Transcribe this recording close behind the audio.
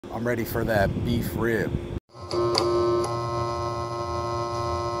I'm ready for that beef rib.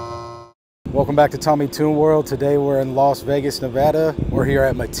 Welcome back to Tommy Toon World. Today we're in Las Vegas, Nevada. We're here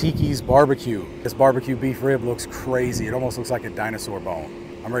at Matiki's BBQ. This barbecue beef rib looks crazy. It almost looks like a dinosaur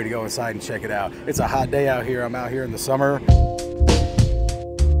bone. I'm ready to go inside and check it out. It's a hot day out here. I'm out here in the summer.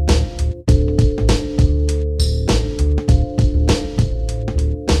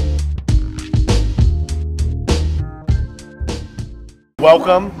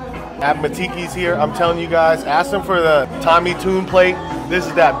 Welcome at Matiki's here. I'm telling you guys, ask them for the Tommy Toon plate. This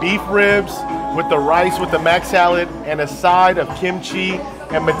is that beef ribs with the rice with the mac salad and a side of kimchi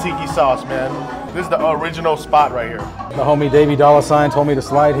and Matiki sauce, man. This is the original spot right here. The homie Davey Dolla told me to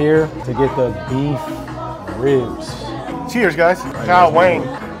slide here to get the beef ribs. Cheers, guys. Hawaiian.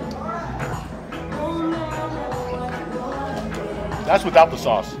 That's without the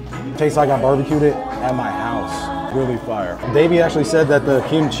sauce. Tastes like I barbecued it at my house. Really fire. Davey actually said that the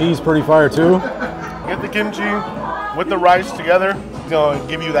kimchi's pretty fire too. Get the kimchi with the rice together. It's gonna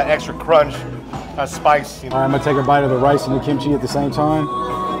give you that extra crunch, that spice. You know? All right, I'm gonna take a bite of the rice and the kimchi at the same time.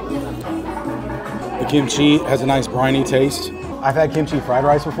 The kimchi has a nice briny taste. I've had kimchi fried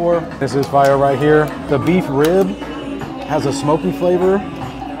rice before. This is fire right here. The beef rib has a smoky flavor.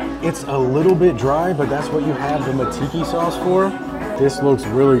 It's a little bit dry, but that's what you have the Matiki sauce for. This looks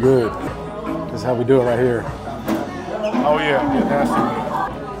really good. This is how we do it right here. Oh yeah, nasty.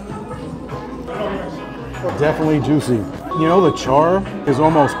 Definitely juicy. You know, the char is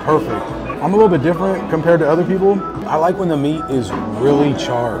almost perfect. I'm a little bit different compared to other people. I like when the meat is really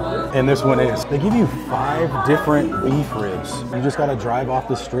charred, and this one is. They give you 5 different beef ribs. You just gotta drive off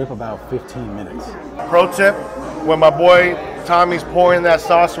the strip about 15 minutes. Pro tip, when my boy Tommy's pouring that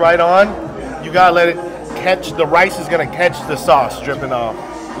sauce right on, you gotta let it catch, the rice is gonna catch the sauce dripping off.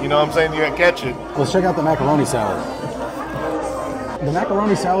 You know what I'm saying? You gotta catch it. Let's check out the macaroni salad. The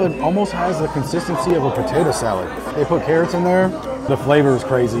macaroni salad almost has the consistency of a potato salad. They put carrots in there. The flavor is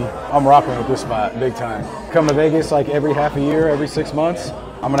crazy. I'm rocking with this spot big time. Come to Vegas like every half a year, every 6 months.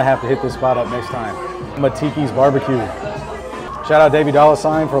 I'm gonna have to hit this spot up next time. Matiki's BBQ. Shout out Davey Dolla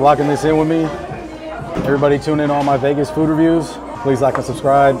for locking this in with me. Everybody tune in on my Vegas food reviews. Please like and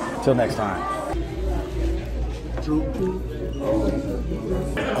subscribe. Till next time.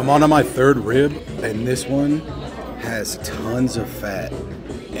 I'm on my 3rd rib, and this one has tons of fat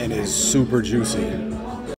and is super juicy.